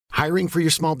Hiring for your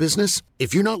small business?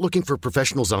 If you're not looking for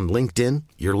professionals on LinkedIn,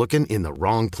 you're looking in the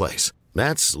wrong place.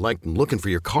 That's like looking for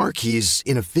your car keys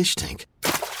in a fish tank.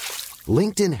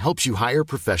 LinkedIn helps you hire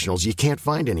professionals you can't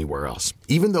find anywhere else,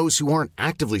 even those who aren't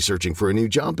actively searching for a new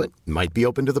job but might be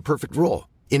open to the perfect role.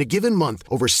 In a given month,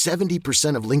 over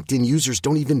 70% of LinkedIn users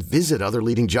don't even visit other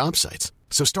leading job sites.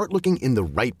 So start looking in the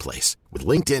right place. With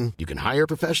LinkedIn, you can hire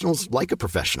professionals like a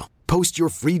professional. Post your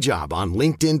free job on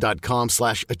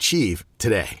linkedin.com/achieve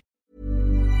today.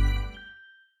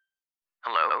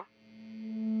 Hello?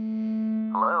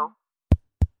 Hello?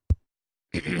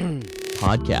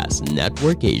 Podcast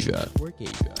Network Asia.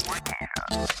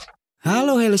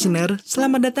 Halo listener,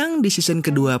 selamat datang di season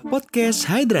kedua Podcast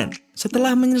Hydran.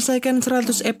 Setelah menyelesaikan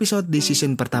 100 episode di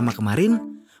season pertama kemarin,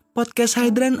 Podcast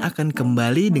Hydran akan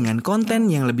kembali dengan konten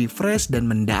yang lebih fresh dan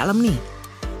mendalam nih.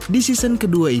 Di season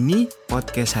kedua ini,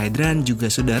 Podcast Hydran juga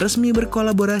sudah resmi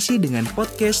berkolaborasi dengan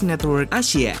Podcast Network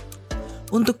Asia.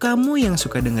 Untuk kamu yang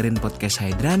suka dengerin Podcast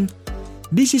Hydran,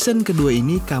 di season kedua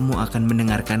ini kamu akan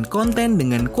mendengarkan konten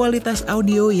dengan kualitas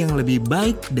audio yang lebih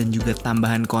baik dan juga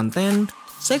tambahan konten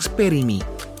Sexperimi.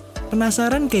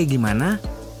 Penasaran kayak gimana?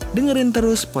 Dengerin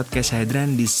terus Podcast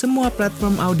Hydran di semua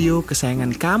platform audio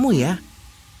kesayangan kamu ya.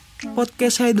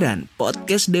 Podcast Hydran,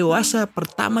 podcast dewasa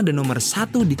pertama dan nomor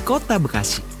 1 di kota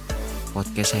Bekasi.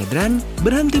 Podcast Hydran,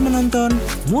 berhenti menonton,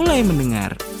 mulai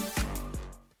mendengar.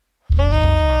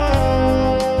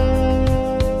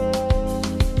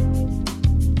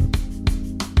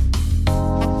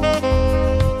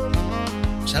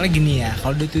 Misalnya gini ya,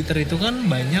 kalau di Twitter itu kan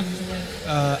banyak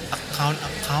account,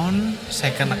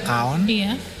 second account,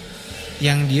 Iya.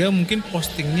 yang dia mungkin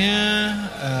postingnya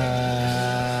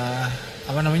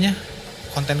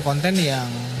konten-konten yang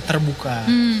terbuka.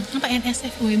 Apa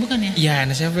NSFW bukan ya? Iya,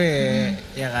 NSFW,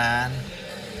 ya kan.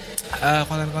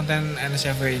 Konten-konten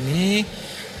NSFW ini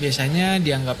biasanya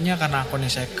dianggapnya karena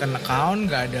akunnya second account,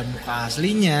 nggak ada muka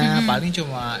aslinya, paling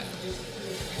cuma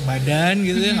badan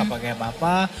gitu ya, nggak pakai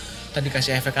apa-apa. Tadi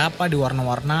kasih efek apa,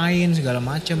 diwarna-warnain segala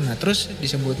macem. Nah terus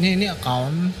disebutnya ini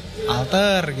account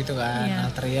alter gitu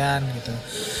kan, alterian gitu.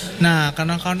 Nah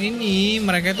karena account ini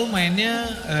mereka tuh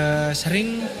mainnya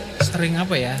sering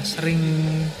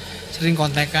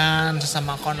kontekan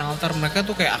sesama account alter. Mereka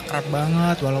tuh kayak akrab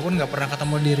banget walaupun nggak pernah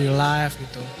ketemu di real life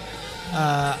gitu.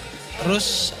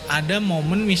 Terus ada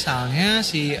momen misalnya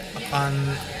si account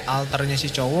alternya si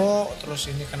cowok,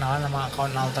 terus ini kenalan sama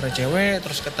account alternya cewek,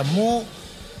 terus ketemu,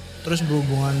 terus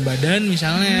berhubungan badan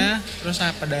misalnya ya, terus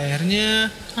pada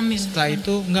akhirnya Hamil. setelah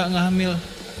itu nggak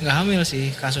hamil sih,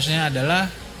 kasusnya adalah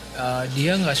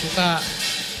dia nggak suka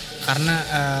karena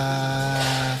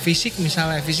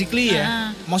physically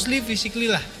ya, mostly physically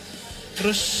lah.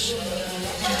 Terus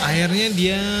akhirnya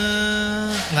dia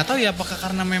nggak tahu ya apakah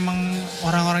karena memang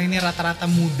orang-orang ini rata-rata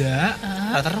muda,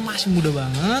 rata-rata masih muda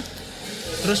banget,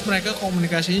 terus mereka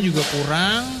komunikasinya juga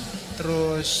kurang.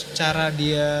 Terus cara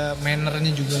dia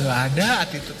mannernya juga nggak ada,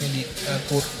 attitude-nya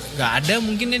nggak ada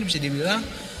mungkin ya bisa dibilang.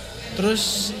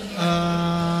 Terus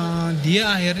dia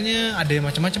akhirnya ada yang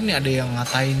macam-macam nih, ada yang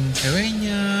ngatain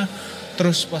ceweknya,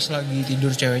 terus pas lagi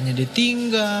tidur ceweknya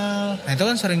ditinggal. Nah itu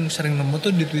kan sering nemu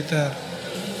tuh di Twitter.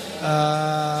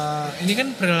 Ini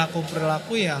kan perilaku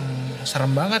yang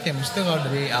serem banget ya, maksudnya kalau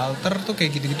dari alter tuh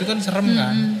kayak gitu-gitu kan serem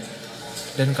kan.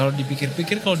 Dan kalau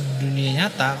dipikir-pikir kalau di dunia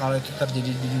nyata, kalau itu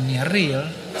terjadi di dunia real,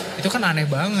 itu kan aneh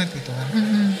banget gitu kan.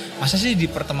 Masa sih di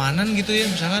pertemanan gitu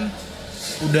ya, misalkan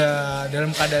udah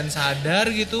dalam keadaan sadar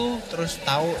gitu, terus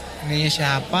tahu ininya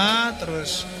siapa,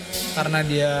 terus karena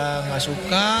dia nggak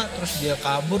suka, terus dia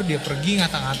kabur, dia pergi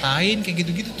ngata-ngatain kayak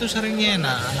gitu-gitu tuh seringnya.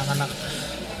 Nah anak-anak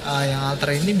yang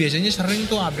alter ini biasanya sering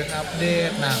tuh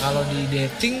update. Nah kalau di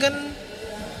dating kan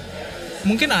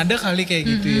mungkin ada kali kayak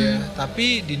gitu ya,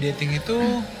 tapi di dating itu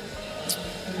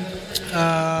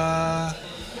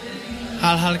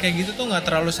hal-hal kayak gitu tuh nggak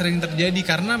terlalu sering terjadi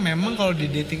karena memang kalau di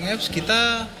dating apps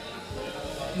kita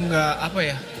nggak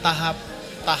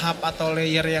tahap atau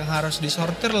layer yang harus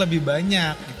disortir lebih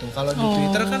banyak gitu. Kalau di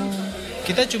Twitter kan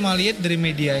kita cuma lihat dari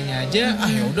medianya aja,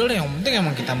 ya udah lah, yang penting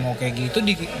emang kita mau kayak gitu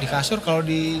di kasur. Kalau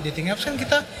di dating apps kan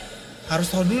kita harus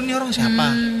tahu dulu nih orang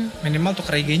siapa, minimal tuh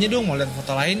IG-nya dong, mau lihat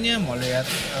foto lainnya, mau lihat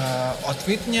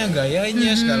outfitnya,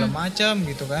 gayanya, segala macam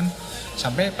gitu kan,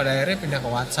 sampai pada akhirnya pindah ke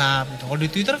WhatsApp gitu. Kalau di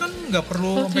Twitter kan nggak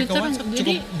perlu sampai ke WhatsApp,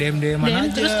 cukup DM-an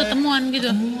aja, terus ketemuan gitu,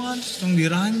 langsung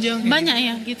diranjang banyak gitu.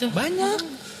 Ya gitu, banyak,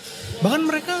 bahkan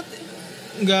mereka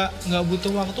nggak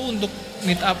butuh waktu untuk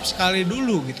meet up sekali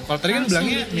dulu gitu. Kalau tadi kan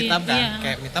bilangnya meet up kan,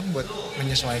 kayak meet up buat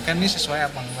menyesuaikan nih sesuai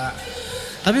apa enggak.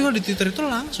 Tapi kalau di Twitter itu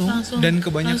langsung. Dan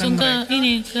kebanyakan langsung mereka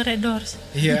ke Red Doors.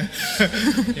 Iya.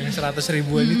 Yang 100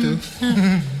 ribuan itu.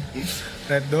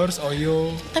 Red Doors,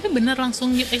 Oyo. Tapi bener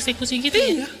langsung eksekusi gitu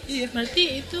ya? Iya.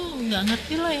 Berarti itu nggak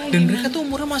ngerti lah ya. Dan gimana. mereka tuh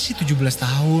umurnya masih 17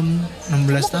 tahun,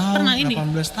 16 tahun, Pernah 18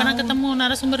 tahun. Pernah ketemu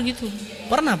narasumber gitu?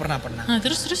 Pernah. Nah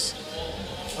terus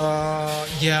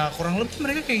Ya kurang lebih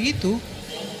mereka kayak gitu.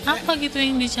 apa gitu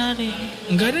yang dicari?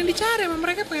 Nggak ada yang dicari, emang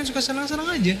mereka pengen suka senang-senang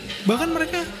aja. Bahkan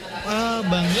mereka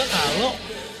bangga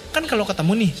kalau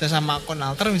ketemu nih sesama akun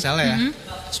alter misalnya ya,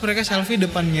 terus mereka selfie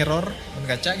depan mirror, depan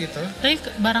kaca gitu. Tapi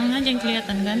barangnya aja yang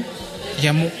kelihatan kan?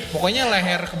 Ya pokoknya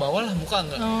leher ke bawah lah, muka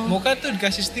enggak. Muka tuh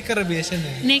dikasih stiker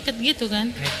biasanya. Naked gitu kan?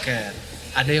 Naked.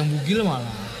 Ada yang bugil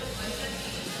malah.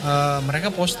 Mereka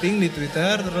posting di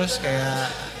Twitter terus kayak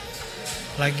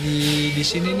lagi di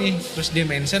sini nih, terus dia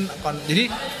mention akun, jadi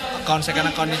akun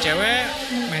second akunnya cewek,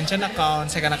 mention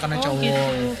akun second akunnya cowok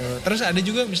gitu. Terus ada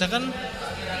juga misalkan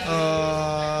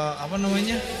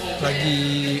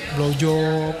lagi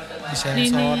blowjob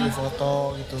disensor di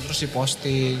foto gitu, terus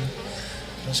diposting.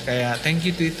 Terus kayak thank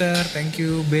you Twitter, thank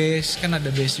you Base, kan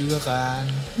ada Base juga kan.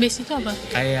 Base itu apa?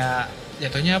 Kayak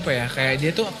jatuhnya apa ya? Kayak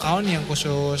dia tuh account yang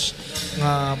khusus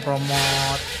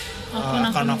nge-promote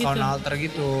akun-akun gitu. Alter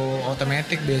gitu,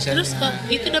 otomatis biasanya. Terus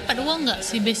itu dapat uang nggak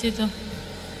si Base itu?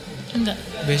 Enggak.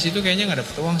 Base itu kayaknya nggak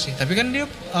dapat uang sih, tapi kan dia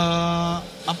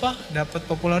dapat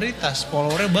popularitas,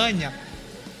 followernya banyak.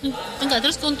 Enggak,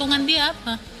 terus keuntungan dia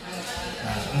apa?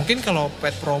 Nah, mungkin kalau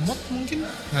pet promote mungkin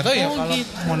nggak tahu ya kalau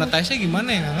gitu. Monetize-nya gimana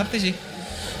ya, nggak ngerti sih.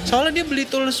 Soalnya dia beli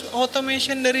tools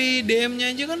automation dari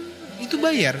DM-nya aja kan itu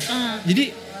bayar.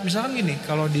 Jadi misalkan gini,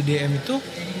 kalau di DM itu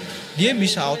dia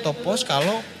bisa auto post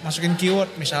kalau masukin keyword,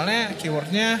 misalnya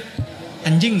keywordnya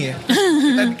anjing ya.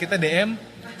 Kita DM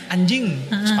anjing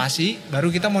spasi, baru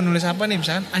kita mau nulis apa nih,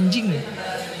 misalkan anjing,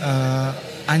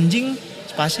 anjing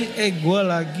spasi, gue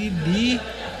lagi di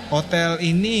hotel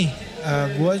ini,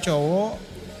 gue cowok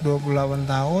 28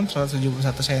 tahun 171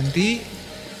 cm,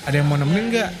 ada yang mau nemenin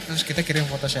nggak? Terus kita kirim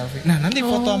foto selfie. Nah nanti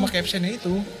foto sama captionnya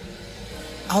itu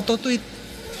auto tweet.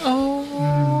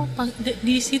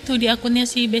 Di situ di akunnya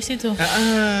si Base itu.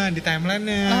 Di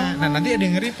timelinenya. Nah nanti ada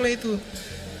yang nge-reply itu.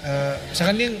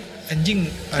 Misalkan dia anjing.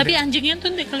 Tapi anjingnya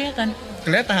tuh tidak kelihatan.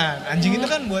 Kelihatan. Anjing itu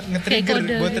kan buat nge-trigger,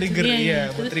 buat trigger,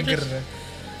 iya. buat trigger.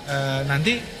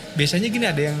 Nanti biasanya gini,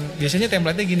 biasanya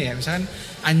template-nya gini ya. Misalkan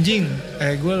anjing,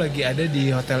 gue lagi ada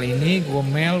di hotel ini, gue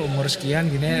mail umur sekian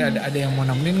gini, ada yang mau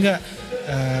nemenin nggak?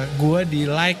 Gue di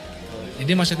like.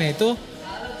 Jadi maksudnya itu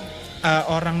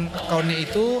orang akunnya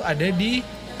itu ada di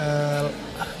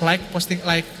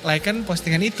like-kan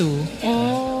postingan itu.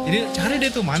 Jadi cari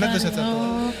deh tuh mana tuh satu-satu.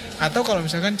 Atau kalau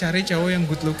misalkan cari cowok yang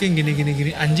good looking gini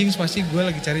anjing pasti gue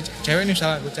lagi cari cewek nih,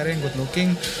 misalnya gue cari yang good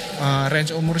looking, range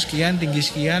umur sekian, tinggi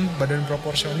sekian, badan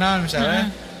proporsional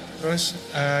misalnya. Terus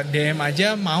DM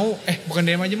aja mau, bukan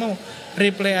DM aja mau,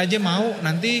 reply aja mau,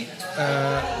 nanti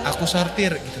aku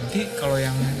sortir gitu. Nanti kalau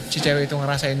yang si cewek itu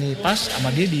ngerasa ini pas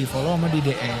sama dia, di follow sama di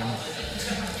DM.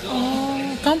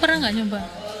 Kamu pernah nggak nyoba?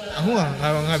 Aku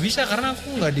nggak bisa karena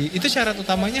aku nggak itu syarat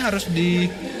utamanya harus di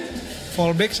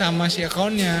fallback sama si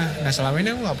akunnya. Nah selama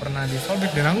ini aku nggak pernah di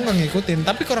fallback dan aku nggak ngikutin.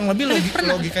 Tapi kurang lebih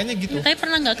logikanya gitu. Tapi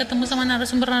pernah nggak ketemu sama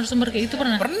narasumber kayak itu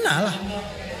pernah? Pernah lah.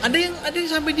 Ada yang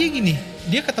sampai dia gini.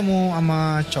 Dia ketemu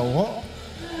sama cowok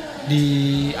di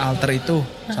alter itu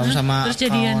sama-sama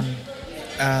akun.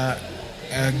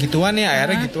 Gituan ya,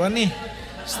 akhirnya gituan nih.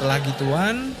 Setelah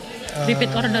gituan.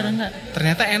 Repeat order enggak?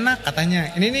 Ternyata enak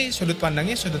katanya. Ini nih sudut pandang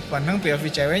POV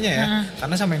ceweknya ya.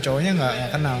 Karena sama yang cowoknya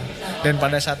nggak kenal. Dan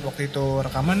pada saat waktu itu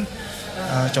rekaman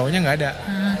cowoknya nggak ada.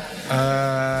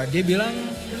 Dia bilang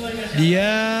dia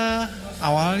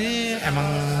awalnya emang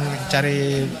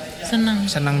cari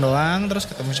senang doang, terus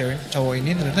ketemu cowok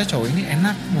ini, ternyata cowok ini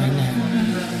enak mainnya.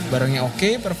 Barangnya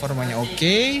oke, performanya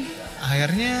oke.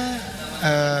 Akhirnya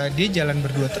dia jalan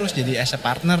berdua terus jadi as a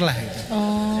partner lah gitu.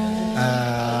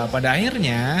 Pada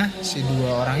akhirnya si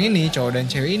dua orang ini, cowok dan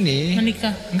cewek ini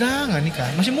menikah? Enggak nikah,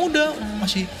 masih muda,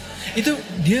 itu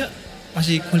dia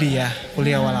masih kuliah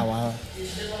awal-awal,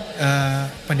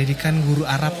 pendidikan guru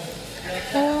Arab.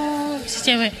 Si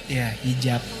cewek? Iya,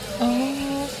 hijab.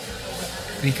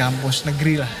 Di kampus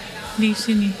negeri lah. Di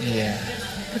sini? Iya.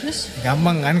 Terus?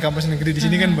 Gampang kan, kampus negeri di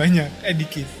sini kan banyak,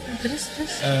 dikit. Terus?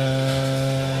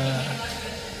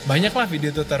 Banyak lah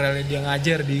video tutorialnya dia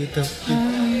ngajar di YouTube.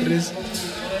 Terus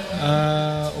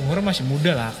umur masih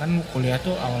muda lah, kan kuliah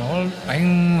tuh awal-awal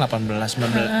paling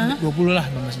 18, 19, 20 lah,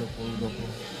 20.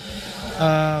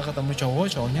 Ketemu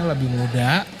cowoknya lebih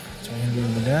muda.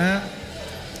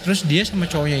 Terus dia sama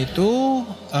cowoknya itu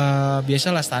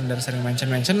biasalah standar sering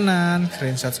mention-mentionan,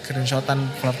 screenshotan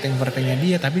flirting-flirtingnya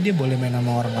dia, tapi dia boleh main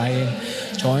sama orang lain.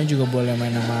 Cowoknya juga boleh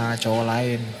main sama cowok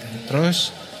lain.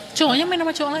 Terus Cowoknya main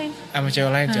sama cowok lain. Sama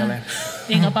cewek lain.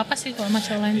 Ya nggak apa-apa sih kalau sama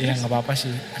cowok lain. Iya Terus nggak apa-apa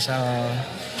sih, asal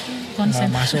konsen.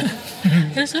 nggak masuk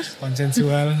Terus.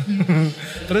 konsensual.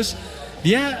 Terus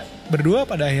dia berdua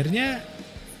pada akhirnya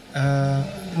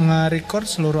nge-record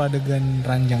seluruh adegan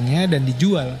ranjangnya dan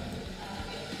dijual.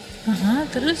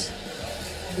 Terus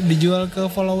Dijual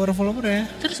ke follower ya.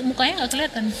 terus mukanya nggak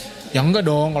kelihatan. Ya enggak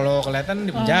dong, kalau kelihatan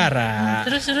di penjara.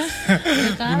 Terus.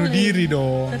 Bunuh diri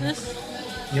dong. Terus.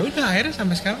 Ya udah akhirnya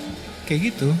sampai sekarang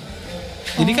kayak gitu.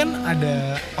 Jadi kan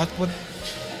ada output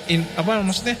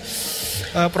maksudnya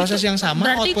proses yang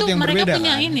sama, Berarti output itu yang mereka berbeda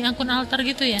punya kan? ini akun alter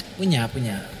gitu ya? Punya.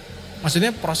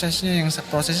 Maksudnya prosesnya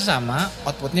sama,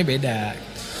 outputnya beda.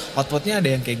 Outputnya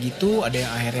ada yang kayak gitu, ada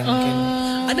yang akhirnya mungkin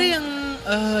ada yang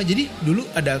jadi dulu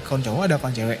ada akun cowok, ada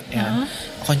akun cewek ya.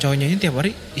 Akun cowoknya ini tiap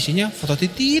hari isinya foto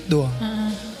titit doang.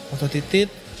 Foto titit.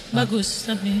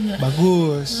 Bagus tapi enggak.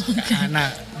 Bagus.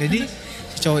 Nah, jadi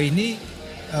si cowok ini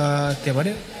tiap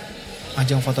hari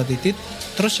ajang foto titit,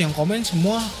 terus yang komen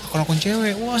semua akun-akun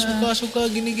cewek. Wah, suka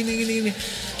gini.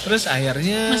 Terus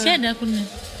akhirnya Masih ada akunnya?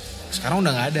 sekarang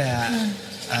udah nggak ada.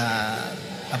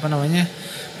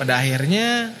 Pada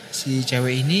akhirnya si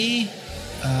cewek ini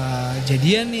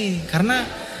jadian nih, karena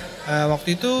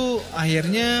waktu itu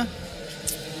akhirnya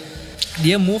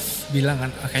dia move, bilang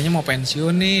kan kayaknya mau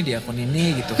pensiun nih di akun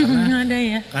ini gitu, karena Ada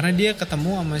ya. karena dia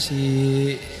ketemu sama si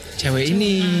cewek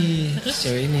ini. Terus? Si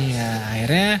cewek ini ya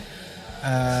akhirnya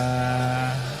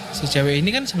si cewek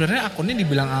ini kan sebenarnya akunnya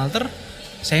dibilang alter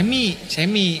semi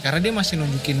karena dia masih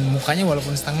nunjukin mukanya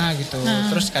walaupun setengah gitu.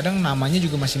 Terus kadang namanya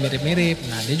juga masih mirip-mirip.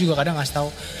 Nah, dia juga kadang ngasih tahu,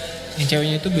 yang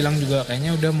ceweknya itu bilang juga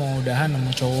kayaknya udah mau udahan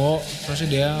sama cowok, terus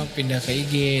dia pindah ke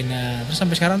IG. Nah, terus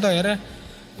sampai sekarang tuh akhirnya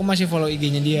aku masih follow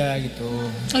IG-nya dia gitu.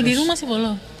 Oh, di rumah masih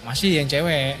follow? Masih yang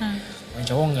cewek, yang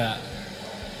cowok enggak.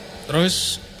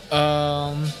 Terus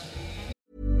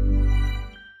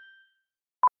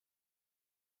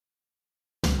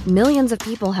Millions of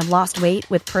people have lost weight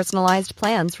with personalized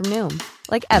plans from Noom.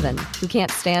 Like Evan, who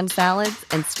can't stand salads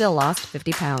and still lost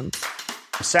 50 pounds.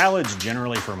 Salads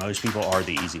generally for most people are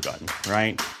the easy button,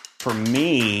 right? For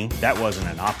me, that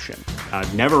wasn't an option. I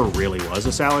never really was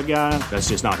a salad guy. That's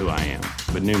just not who I am.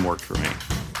 But Noom worked for me.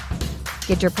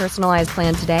 Get your personalized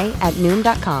plan today at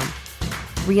Noom.com.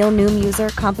 Real Noom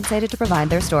user compensated to provide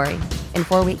their story. In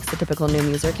 4 weeks, the typical Noom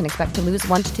user can expect to lose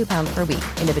 1 to 2 pounds per week.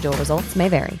 Individual results may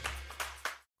vary.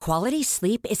 Quality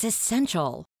sleep is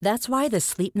essential. That's why the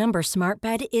Sleep Number Smart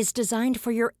Bed is designed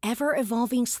for your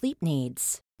ever-evolving sleep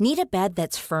needs. Need a bed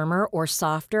that's firmer or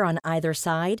softer on either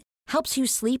side? Helps you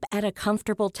sleep at a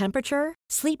comfortable temperature?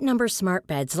 Sleep Number Smart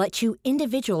Beds let you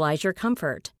individualize your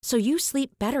comfort, so you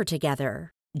sleep better together.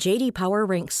 JD Power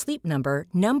ranks Sleep Number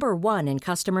number 1 in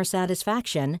customer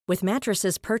satisfaction with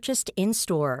mattresses purchased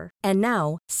in-store. And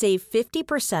now, save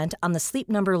 50% on the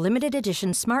Sleep Number Limited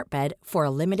Edition Smart Bed for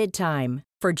a limited time.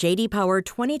 For JD Power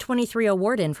 2023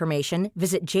 award information,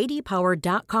 visit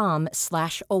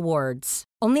jdpower.com/awards.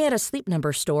 Only at a Sleep Number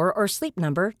store or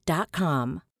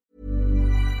sleepnumber.com.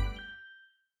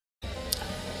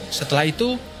 setelah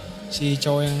itu si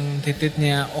cowok yang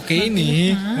tititnya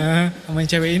ini sama yang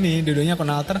cewek ini, dua-duanya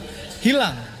akun alter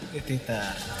hilang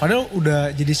tititnya. Padahal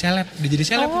udah jadi seleb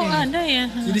nih. Ada ya.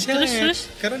 Jadi seleb. Terus.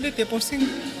 Karena dia tiap posting,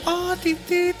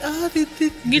 titit.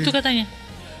 Gitu katanya.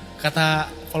 Kata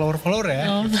follower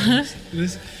ya.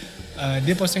 Terus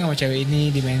dia posting sama cewek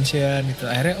ini di mention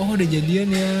gitu. Akhirnya udah jadian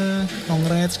ya,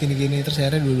 congrats gini-gini. Terus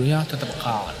akhirnya dua-duanya tetap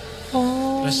account.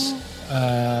 Terus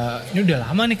ini udah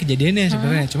lama nih kejadiannya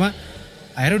sebenarnya. Cuma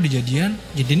akhirnya udah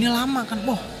jadiannya lama kan.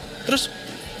 Terus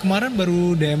kemarin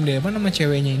baru DM-an sama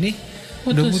ceweknya ini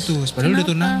udah putus. Padahal udah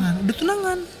tunangan.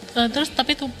 Terus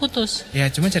tapi tuh putus. Ya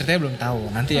cuma ceritanya belum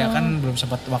tahu. Nanti ya kan belum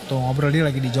sempat waktu ngobrol, dia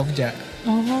lagi di Jogja.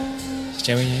 Si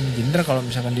ceweknya ini. Jadi ntar kalau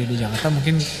misalkan dia di Jakarta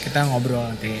mungkin kita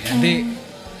ngobrol nanti.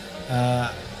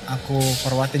 Aku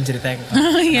forwardin ceritanya ke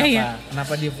kamu.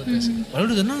 Kenapa dia putus.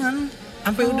 Padahal udah tunangan.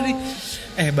 Sampai udah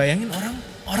bayangin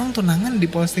orang tunangan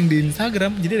diposting di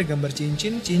Instagram, jadi ada gambar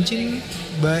cincin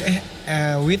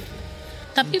with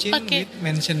tapi pakai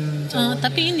mention cowoknya.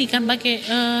 tapi ini kan pakai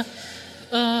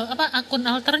akun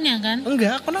alternya kan?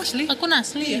 Enggak, akun asli.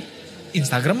 Iya.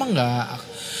 Instagram mah enggak.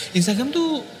 Instagram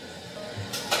tuh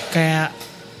kayak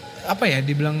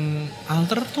dibilang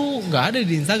alter tuh nggak ada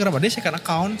di Instagram, ada second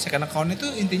account itu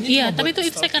intinya. Iya, tapi itu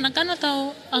second account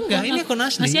atau akun? Enggak, ini akun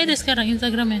asli. Masih ada sekarang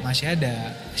Instagramnya? Masih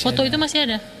ada. Foto itu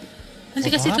masih ada? Nanti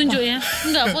Foto kasih apa? tunjuk ya.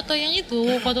 Enggak, foto yang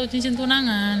itu, foto cincin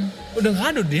tunangan. Udah nggak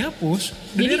ada, dihapus,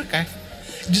 udah di-archive.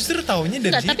 Justru taunya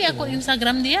dari situ. Tapi akun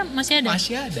Instagram dia masih ada?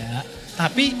 Masih ada,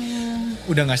 tapi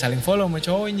udah nggak saling follow sama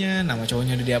cowoknya, nama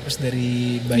cowoknya udah dihapus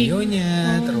dari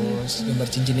bio-nya, terus gambar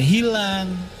cincinnya hilang,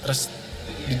 terus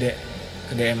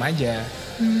ke DM aja.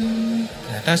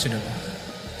 Ternyata sudah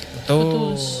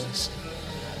putus.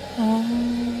 Oh.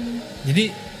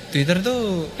 Jadi Twitter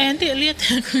tuh Nanti lihat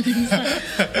aku di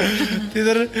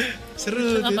Twitter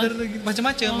seru, Twitter tuh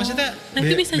macam-macam. Maksudnya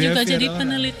nanti bisa juga jadi orang.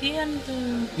 penelitian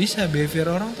tuh. Bisa,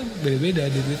 behavior orang tuh beda-beda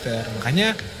di Twitter.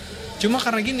 Makanya cuma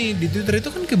karena gini, di Twitter itu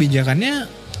kan kebijakannya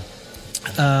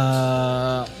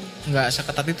nggak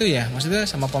seketat itu ya. Maksudnya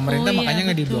sama pemerintah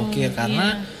makanya nggak diblokir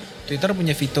karena Twitter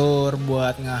punya fitur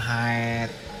buat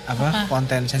nge-hide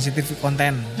konten, sensitif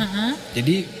konten.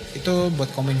 Jadi itu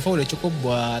buat Kominfo udah cukup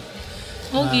buat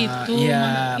gitu.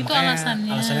 Iya, itu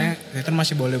alasannya Twitter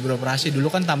masih boleh beroperasi.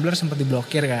 Dulu kan Tumblr sempat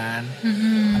diblokir kan.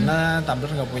 Karena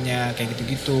Tumblr nggak punya kayak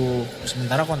gitu-gitu.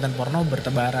 Sementara konten porno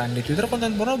bertebaran. Di Twitter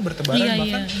konten porno bertebaran,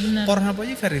 bahkan Pornhub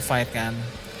aja verified kan.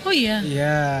 Oh iya.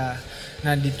 Iya.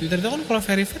 Nah, di Twitter itu kan kalau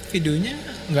verified videonya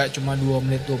nggak cuma 2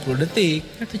 menit 20 detik.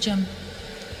 1 jam.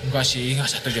 Enggak sih,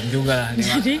 enggak 1 jam juga.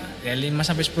 Jadi? Ya 5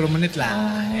 sampai 10 menit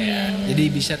lah. Iya. Jadi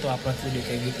bisa tuh upload video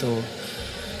kayak gitu.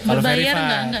 Kalau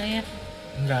berbayar enggak ya?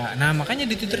 Enggak. Nah, makanya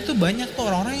di Twitter tuh banyak tuh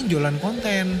orang-orang yang jualan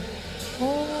konten.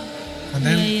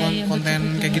 Konten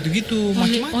betul. Kayak gitu-gitu,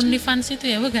 macam-macam. OnlyFans itu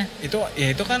ya, bukan?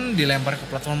 Itu kan dilempar ke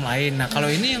platform lain. Nah, kalau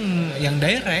ini yang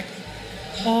direct.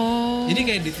 Jadi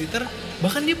kayak di Twitter,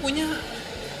 bahkan dia punya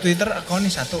Twitter account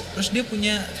nih satu, terus dia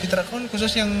punya Twitter account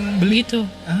khusus yang beli itu.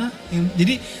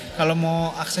 Jadi kalau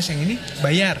mau akses yang ini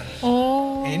bayar.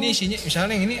 Yang ini isinya,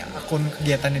 misalnya yang ini akun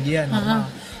kegiatannya dia normal.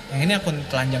 Yang ini akun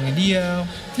telanjangnya dia.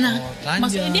 Nah,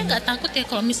 maksudnya dia nggak takut ya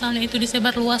kalau misalnya itu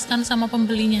disebarluaskan sama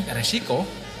pembelinya? Resiko.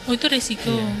 Itu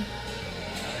resiko. Iya.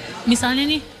 Misalnya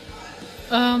nih,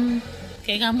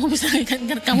 kayak kamu misalnya kan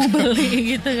kamu beli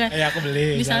gitu kan? Iya, aku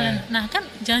beli. Misalnya, nah kan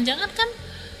jangan-jangan kan?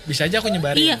 Bisa aja aku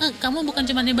nyebarin. Iya, kamu bukan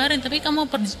cuma nyebarin, tapi kamu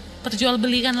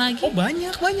perjualbelikan lagi.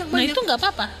 Banyak. Nah itu nggak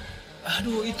apa-apa.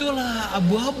 Aduh, itulah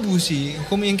abu-abu sih.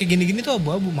 Hukum yang kayak gini-gini tuh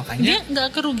abu-abu, makanya. Dia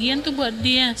nggak kerugian tuh buat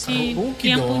dia si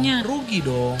yang punya. Rugi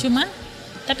dong. Cuman,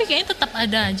 tapi kayaknya tetap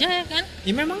ada aja ya kan?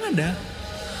 Ya memang ada.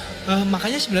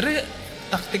 Makanya sebenarnya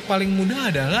taktik paling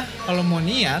mudah adalah kalau mau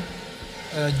niat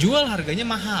jual harganya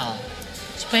mahal.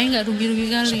 Supaya nggak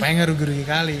rugi-rugi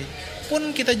kali.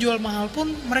 Pun kita jual mahal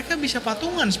pun mereka bisa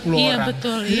patungan 10 orang. Iya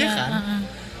betul. Iya kan?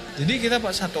 Jadi kita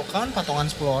satu account patungan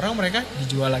 10 orang, mereka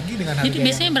dijual lagi dengan harga. Jadi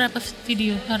biasanya berapa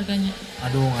video harganya?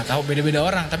 Aduh, nggak tahu, beda-beda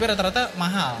orang, tapi rata-rata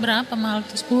mahal. Berapa mahal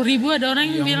tuh? 10.000 ada orang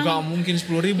yang bilang. Nggak mungkin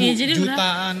 10.000, jadi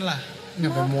jutaan lah.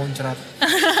 Nggak muncrat.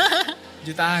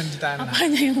 jutaan lah.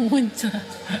 Apanya yang muncrat?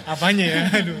 Apanya ya?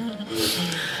 Aduh.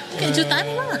 Kayak jutaan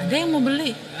lah, ada yang mau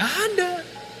beli? Ada.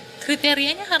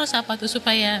 Kriterianya harus apa tuh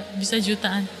supaya bisa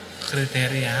jutaan?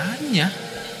 Kriterianya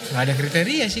nggak ada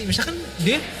kriteria sih. Misalkan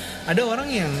dia ada orang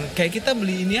yang kayak kita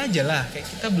beli ini aja lah, kayak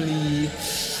kita beli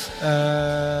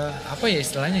apa ya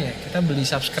istilahnya ya, kita beli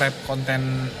subscribe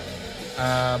konten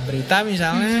berita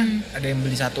misalnya. Ada yang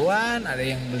beli satuan, ada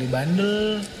yang beli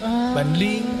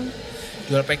bundling,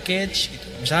 jual package gitu.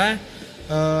 Misalnya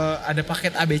ada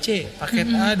paket ABC, paket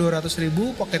A 200.000,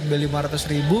 paket B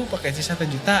 500.000, paket C 1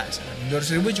 juta.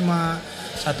 200.000 cuma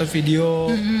satu video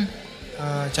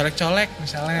colek-colek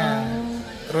misalnya.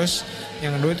 Terus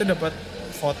yang kedua itu dapat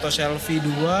foto selfie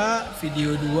 2,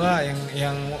 video 2,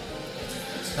 yang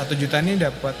 1 juta ini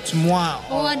dapat semua.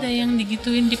 Ada yang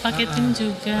digituin, dipaketin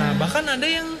juga. Nah, bahkan ada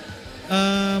yang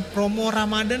promo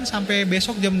Ramadan sampai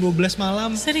besok jam 12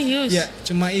 malam. Serius? Ya,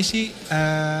 cuma isi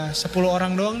 10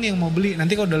 orang doang nih yang mau beli.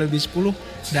 Nanti kalau udah lebih 10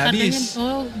 udah habis.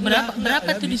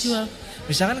 Berapa tuh dijual?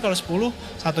 Misalkan kalau 10,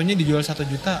 satunya dijual 1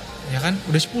 juta, ya kan?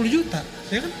 Udah 10 juta,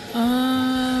 ya kan?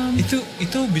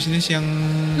 Itu bisnis yang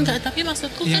enggak, tapi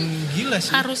maksudku yang kan gila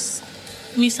sih. Harus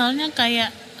misalnya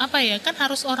kayak apa ya, kan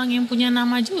harus orang yang punya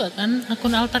nama juga kan,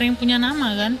 akun alter yang punya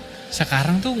nama kan.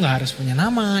 Sekarang tuh nggak harus punya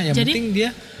nama, yang Jadi, penting dia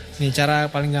nih, cara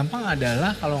paling gampang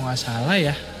adalah kalau nggak salah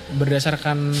ya,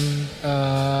 berdasarkan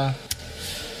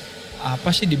apa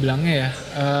sih dibilangnya ya,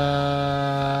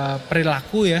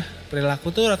 perilaku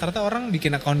tuh rata-rata orang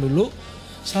bikin akun dulu,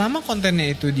 selama kontennya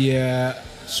itu dia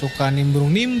suka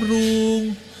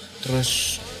nimbrung,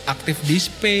 terus aktif di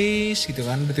space gitu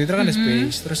kan. Di Twitter kan ada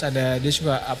space, terus ada dia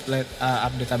suka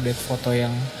update foto yang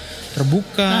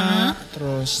terbuka,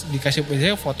 terus dikasih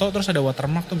biasanya foto terus ada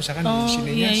watermark tuh misalkan di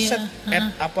sininya set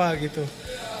add apa gitu.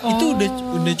 Itu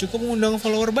udah cukup mengundang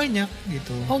follower banyak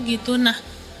gitu. Gitu. Nah,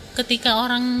 ketika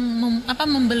orang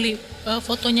membeli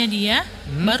fotonya dia,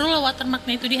 baru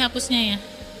watermarknya itu dihapusnya ya.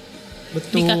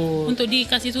 Betul. Untuk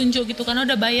dikasih tunjuk gitu karena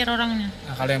udah bayar orangnya.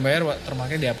 Nah, kalau yang bayar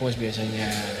watermarknya dihapus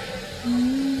biasanya.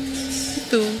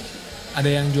 Itu ada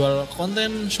yang jual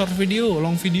konten short video,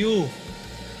 long video.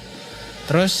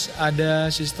 Terus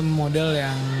ada sistem model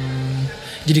yang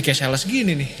jadi kayak sales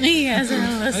gini nih. Iya,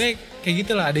 sales. Oke, kayak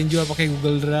gitulah, ada yang jual pakai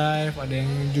Google Drive, ada yang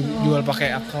jual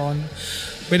pakai account.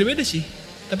 Beda-beda sih.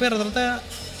 Tapi rata-rata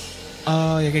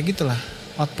ya kayak gitulah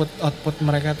output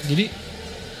mereka tuh. Jadi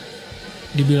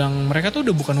dibilang mereka tuh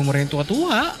udah bukan umur yang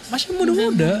tua-tua, masih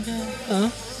muda-muda.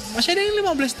 Masih ada yang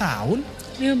 15 tahun.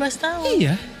 15 tahun?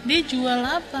 Iya. Dia jual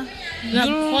apa? Gak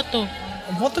foto?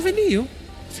 Foto video.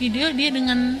 Video dia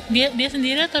dengan dia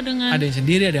sendiri atau dengan? Ada yang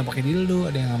sendiri, ada yang pakai dildo,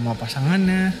 ada yang sama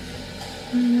pasangannya.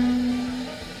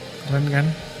 Keren kan?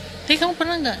 Tapi kamu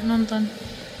pernah nggak nonton?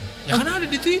 Ya kan ada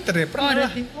di Twitter ya, pernah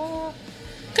lah.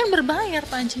 Kan berbayar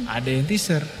Pak Haji. Ada yang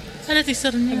teaser. Ada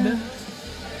teasernya. Ada.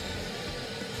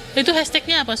 Itu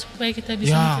hashtagnya apa supaya kita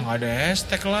bisa? Ya nggak ada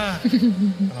hashtag lah.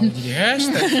 Kenapa jadi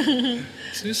hashtag?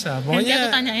 Susah. Pokoknya. Nanti aku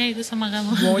tanya ya itu sama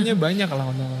kamu. Pokoknya banyak lah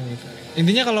konten gitu.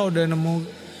 Intinya kalau udah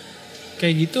nemu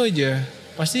kayak gitu aja,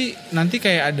 pasti nanti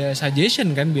kayak ada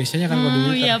suggestion kan biasanya kan kalau di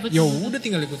Twitter. Iya, ya udah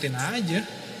tinggal ikutin aja.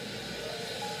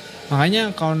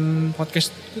 Makanya akun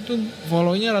podcast itu tuh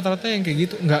follow-nya rata-rata yang kayak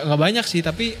gitu. Nggak banyak sih,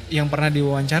 tapi yang pernah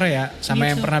diwawancara ya, sama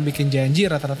gitu. Yang pernah bikin janji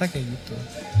rata-rata kayak gitu.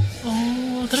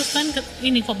 Oh, terus kan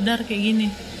ini kopdar kayak gini.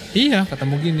 Iya,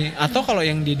 ketemu gini. Atau kalau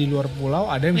yang dia di luar pulau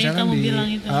ada misalnya di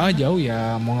jauh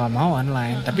ya mau nggak mau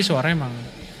online. Tapi suaranya emang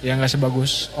ya nggak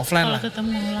sebagus offline kalau lah.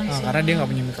 Ketemu langsung. Karena dia nggak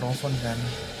punya mikrofon kan.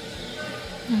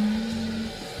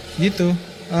 Gitu.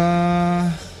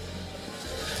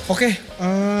 Oke,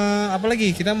 apa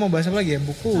lagi? Kita mau bahas apa lagi ya?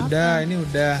 Buku udah, ini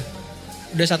udah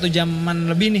 1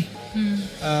 jaman lebih nih.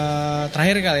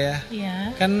 Terakhir kali ya. Iya.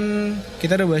 Kan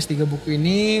kita udah bahas 3 buku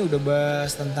ini, udah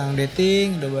bahas tentang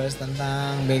dating, udah bahas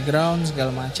tentang background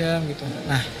segala macam gitu.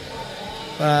 Nah,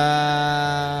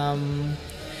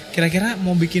 kira-kira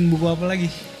mau bikin buku apa lagi?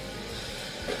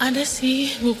 Ada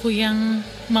sih buku yang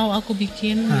mau aku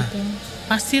bikin gitu.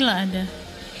 Pastilah ada.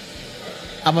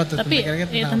 Apa tuh? Tapi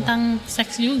tentang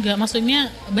seks juga. Maksudnya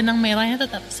benang merahnya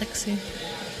tetap seks sih.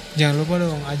 Jangan lupa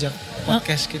dong ajak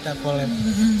podcast kita collab.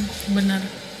 Benar.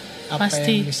 Apa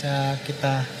pasti. Yang bisa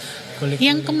kita kulik?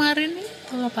 Yang kemarin nih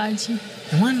kalau Pak Haji.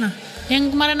 Yang mana? Yang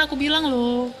kemarin aku bilang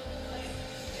loh.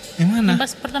 Yang mana? Yang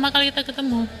pas pertama kali kita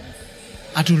ketemu.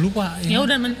 Aduh lupa. Ya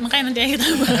udah makanya nanti kita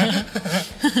bahas.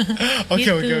 Oke.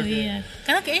 Iya.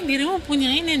 Karena kayaknya dirimu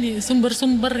punya ini nih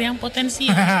sumber-sumber yang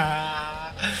potensial.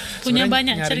 Punya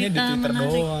banyak cerita di Twitter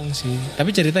menarik. Doang sih. Tapi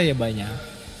cerita ya banyak.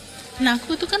 Nah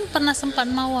aku tuh kan pernah sempat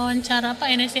mau wawancara Pak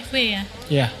NSFW ya.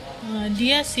 Iya.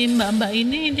 Dia si mbak-mbak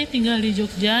ini dia tinggal di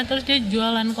Jogja terus dia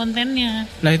jualan kontennya.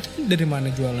 Nah itu dari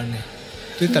mana jualannya?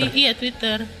 Twitter? Iya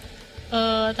Twitter.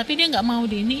 Tapi dia nggak mau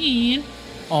diiniin.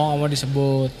 Oh mau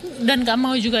disebut. Dan nggak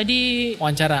mau juga di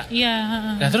wawancara. Iya.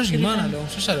 Nah terus gimana dong?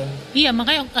 Susah dong. Iya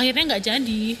makanya akhirnya nggak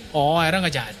jadi. Oh akhirnya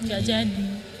nggak jadi. Nggak jadi.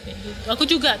 Aku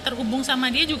juga terhubung sama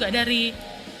dia juga dari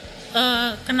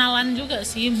kenalan juga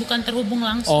sih, bukan terhubung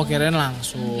langsung. Oh kirain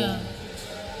langsung.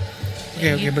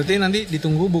 Oke, berarti nanti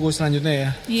ditunggu buku selanjutnya ya.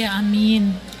 Iya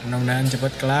amin. Mudah-mudahan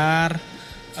cepat kelar.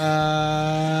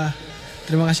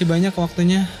 Terima kasih banyak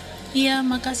waktunya. Iya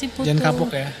makasih Putu. Jangan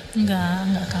kapok ya.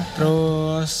 Enggak kapok.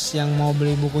 Terus yang mau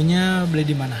beli bukunya beli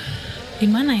di mana?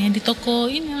 Di mana ya? Di toko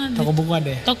ini ada. Toko buku ada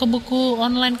ya? Toko buku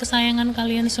online kesayangan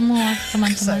kalian semua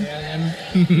teman-teman. Kesayangan.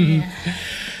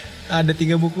 Ada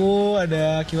 3 buku,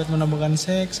 ada Kiwat Menambahkan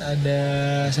Seks, ada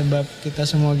Sebab Kita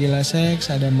Semua Gila Seks,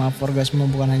 ada Maaf Orgasme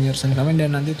Bukan Hanya Urusan Kelamin,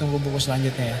 dan nanti tunggu buku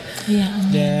selanjutnya ya. Iya.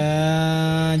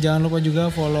 Dan jangan lupa juga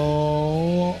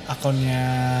follow akunnya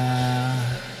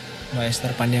Mbak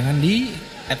Esther Pandiangan di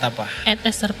 @apa?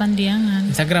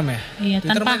 @estherpandiangan. Instagram ya? Iya,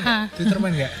 Twitter tanpa H. Twitter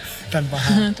main enggak? Tanpa H.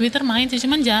 Twitter main sih,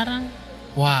 cuman jarang.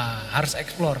 Wah, harus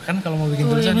explore kan kalau mau bikin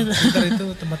tulisan. Iya, Twitter itu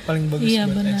tempat paling bagus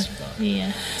buat explore.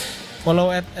 Iya.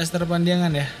 Follow @Esther Pandiangan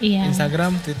ya. Iya.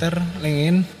 Instagram, Twitter,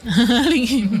 LinkedIn.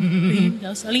 LinkedIn. Gak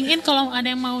usah. LinkedIn kalau ada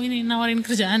yang mau ini nawarin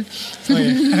kerjaan. Oh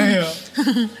iya. Ayo.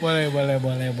 Boleh.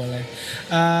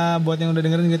 Buat yang udah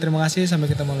dengerin juga terima kasih. Sampai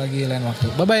ketemu lagi lain waktu.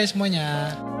 Bye-bye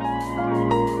semuanya.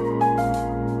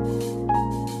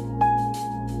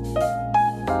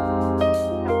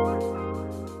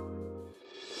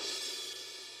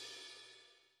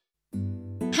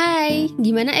 Hai,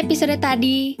 gimana episode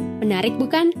tadi? Menarik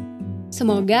bukan?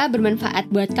 Semoga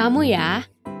bermanfaat buat kamu ya.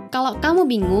 Kalau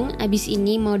kamu bingung abis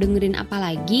ini mau dengerin apa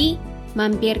lagi,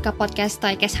 mampir ke podcast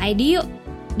Stoikes Heidi yuk.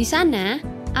 Di sana,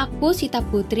 aku Sita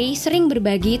Putri sering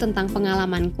berbagi tentang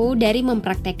pengalamanku dari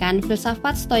mempraktekkan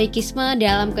filsafat stoikisme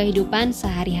dalam kehidupan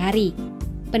sehari-hari.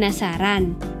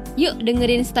 Penasaran? Yuk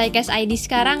dengerin Stoicast ID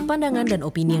sekarang. Pandangan dan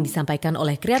opini yang disampaikan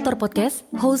oleh kreator podcast,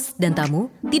 host, dan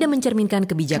tamu tidak mencerminkan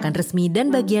kebijakan resmi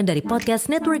dan bagian dari Podcast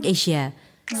Network Asia.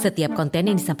 Setiap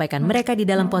konten yang disampaikan mereka di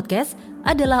dalam podcast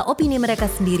adalah opini mereka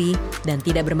sendiri dan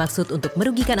tidak bermaksud untuk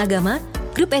merugikan agama,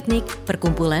 grup etnik,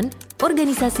 perkumpulan,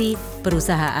 organisasi,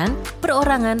 perusahaan,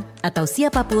 perorangan, atau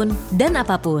siapapun dan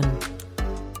apapun.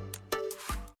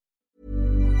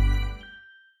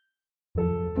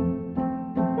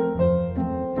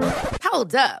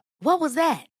 Hold up. What was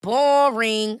that?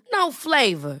 Boring. No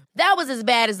flavor. That was as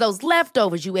bad as those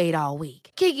leftovers you ate all week.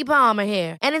 Keke Palmer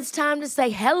here, and it's time to say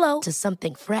hello to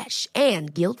something fresh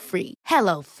and guilt-free.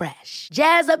 Hello Fresh.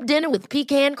 Jazz up dinner with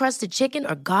pecan-crusted chicken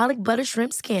or garlic butter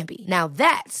shrimp scampi. Now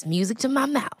that's music to my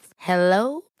mouth.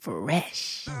 Hello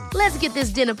Fresh. Let's get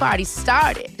this dinner party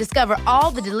started. Discover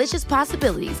all the delicious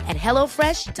possibilities at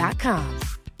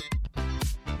HelloFresh.com.